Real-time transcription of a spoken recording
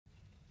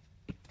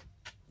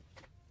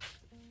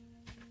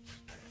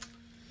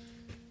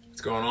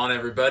What's going on,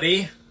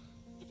 everybody?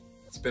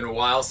 It's been a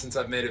while since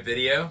I've made a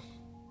video.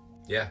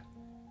 Yeah,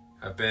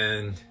 I've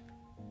been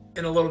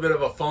in a little bit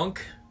of a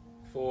funk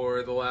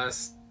for the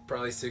last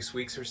probably 6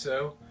 weeks or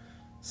so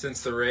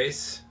since the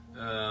race.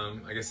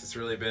 I guess it's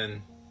really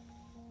been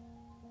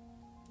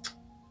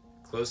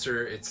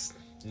closer. It's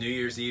New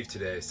Year's Eve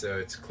today, so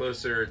it's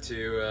closer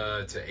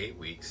to 8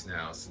 weeks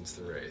now since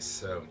the race.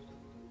 So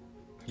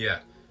yeah,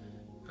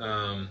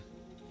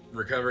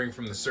 recovering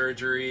from the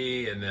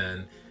surgery, and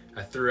then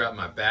I threw out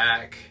my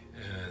back,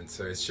 and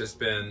so it's just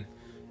been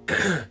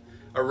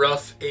a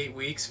rough 8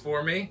 weeks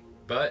for me,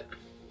 but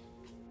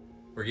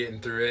we're getting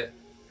through it,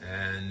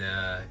 and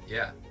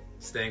yeah,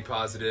 staying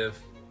positive,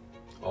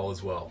 all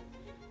is well.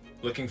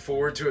 Looking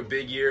forward to a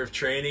big year of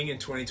training in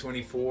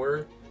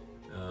 2024.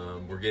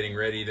 We're getting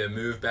ready to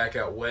move back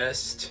out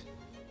west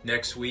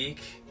next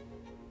week,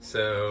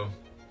 so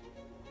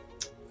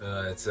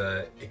it's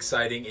an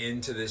exciting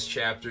end to this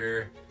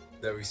chapter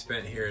that we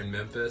spent here in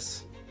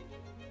Memphis,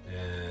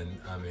 and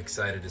I'm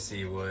excited to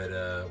see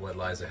what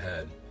lies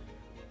ahead.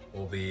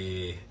 We'll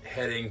be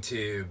heading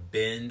to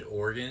Bend,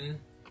 Oregon.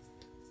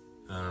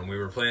 We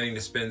were planning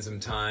to spend some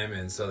time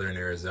in southern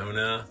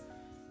Arizona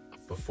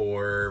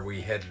before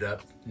we headed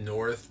up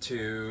north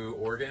to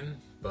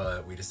Oregon,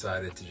 but we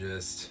decided to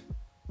just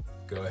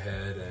go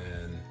ahead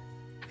and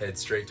head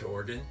straight to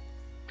Oregon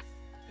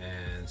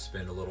and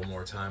spend a little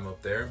more time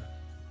up there.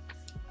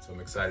 So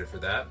I'm excited for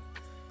that.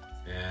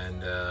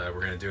 And we're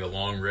gonna do a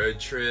long road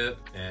trip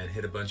and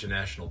hit a bunch of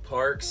national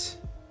parks.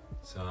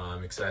 So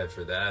I'm excited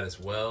for that as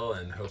well,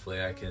 and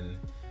hopefully I can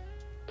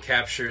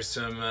capture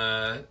some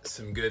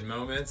good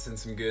moments and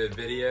some good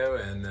video,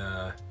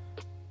 and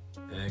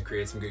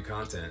create some good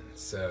content.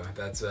 So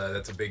that's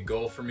a big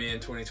goal for me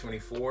in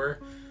 2024.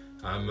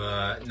 I'm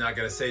not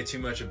gonna say too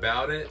much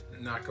about it.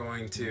 I'm not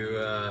going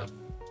to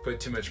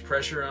put too much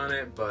pressure on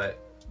it, but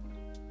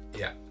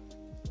yeah,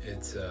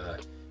 it's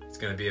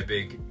gonna be a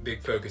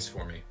big focus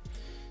for me.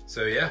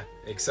 So yeah,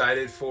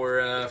 excited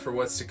for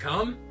what's to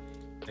come,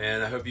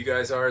 and I hope you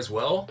guys are as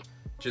well.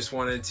 Just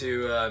wanted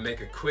to make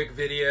a quick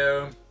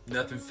video,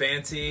 nothing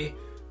fancy.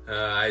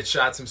 I had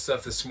shot some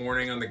stuff this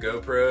morning on the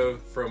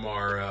GoPro from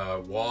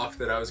our walk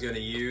that I was going to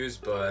use,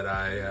 but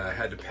I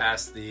had to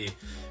pass the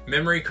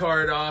memory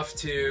card off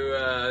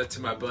to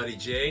my buddy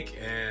Jake,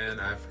 and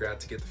I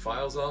forgot to get the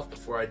files off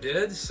before I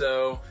did,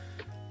 so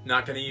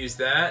not going to use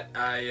that.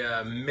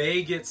 I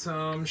may get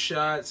some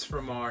shots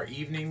from our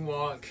evening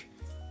walk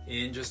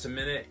in just a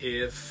minute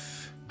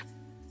if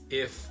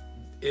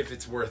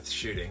it's worth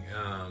shooting.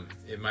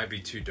 It might be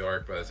too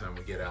dark by the time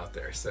we get out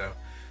there, so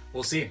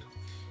we'll see.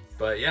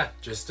 But yeah,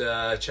 just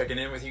checking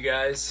in with you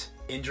guys.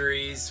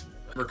 Injuries,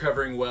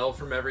 recovering well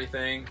from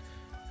everything.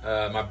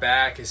 My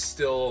back is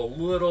still a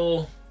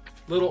little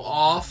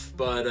off,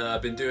 but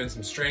I've been doing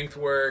some strength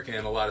work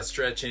and a lot of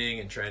stretching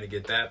and trying to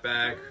get that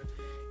back.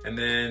 And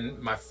then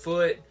my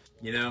foot,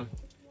 you know,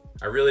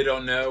 I really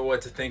don't know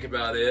what to think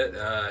about it.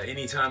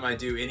 Anytime I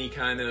do any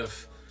kind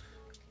of,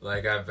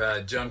 like,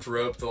 I've jumped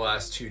rope the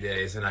last 2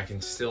 days, and I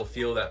can still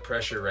feel that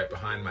pressure right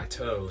behind my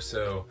toe.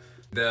 So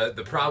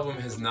the problem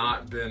has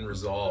not been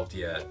resolved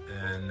yet,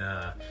 and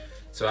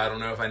so I don't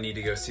know if I need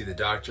to go see the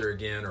doctor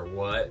again or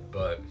what,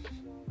 but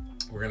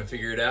we're gonna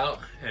figure it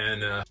out.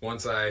 And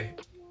once I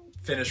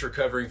finish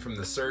recovering from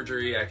the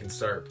surgery, I can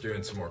start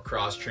doing some more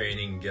cross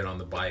training, get on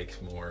the bike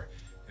more,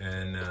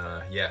 and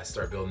yeah,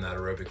 start building that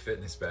aerobic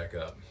fitness back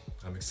up.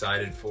 I'm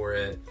excited for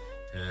it,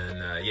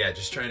 and yeah,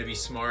 just trying to be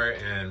smart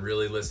and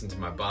really listen to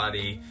my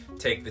body,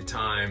 take the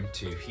time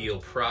to heal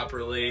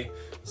properly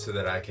so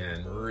that I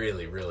can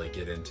really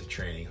get into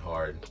training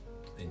hard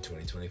in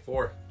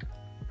 2024.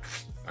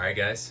 All right,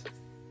 guys,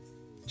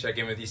 check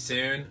in with you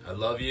soon. I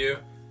love you.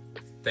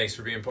 Thanks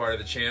for being part of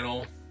the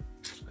channel,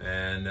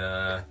 and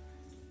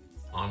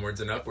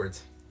onwards and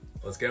upwards.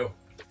 Let's go.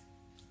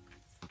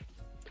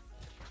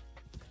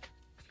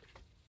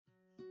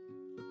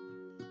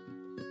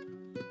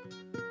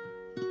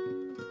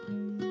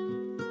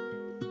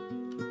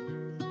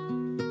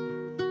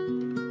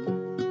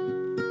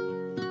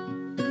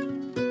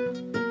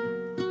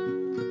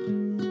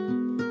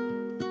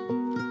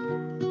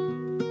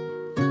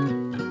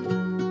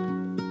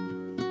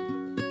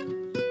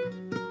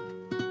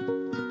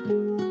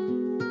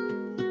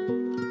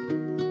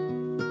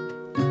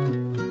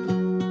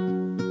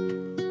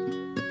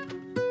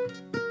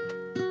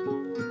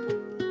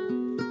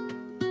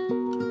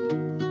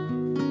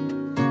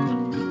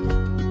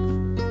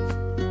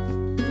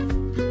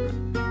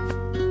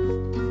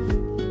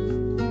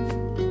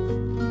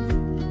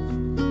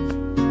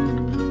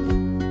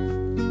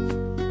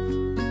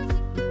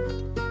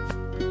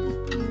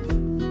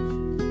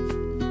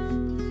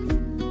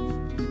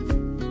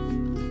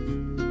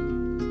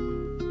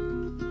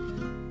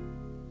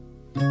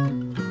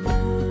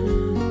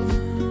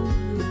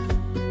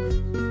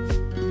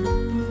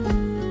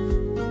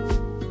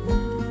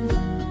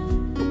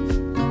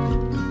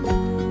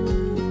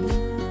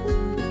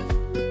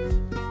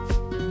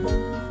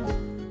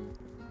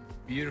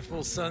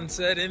 Beautiful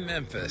sunset in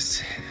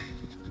Memphis.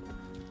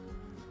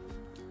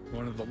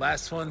 One of the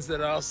last ones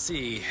that I'll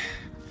see.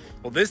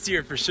 Well, this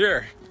year for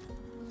sure,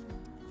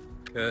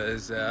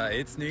 because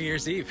it's New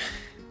Year's Eve.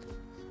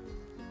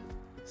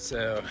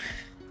 So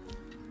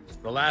it's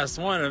the last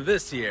one of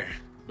this year,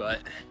 but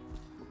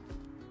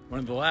one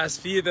of the last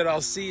few that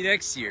I'll see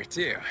next year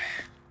too.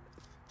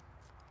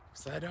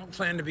 So I don't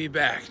plan to be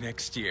back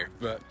next year,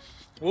 but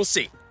we'll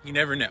see. You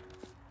never know.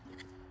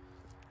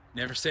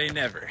 Never say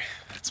never.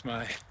 That's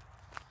my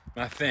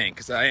thing,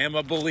 because I am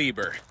a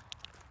believer.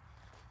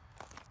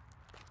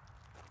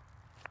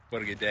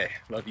 What a good day.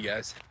 Love you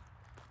guys.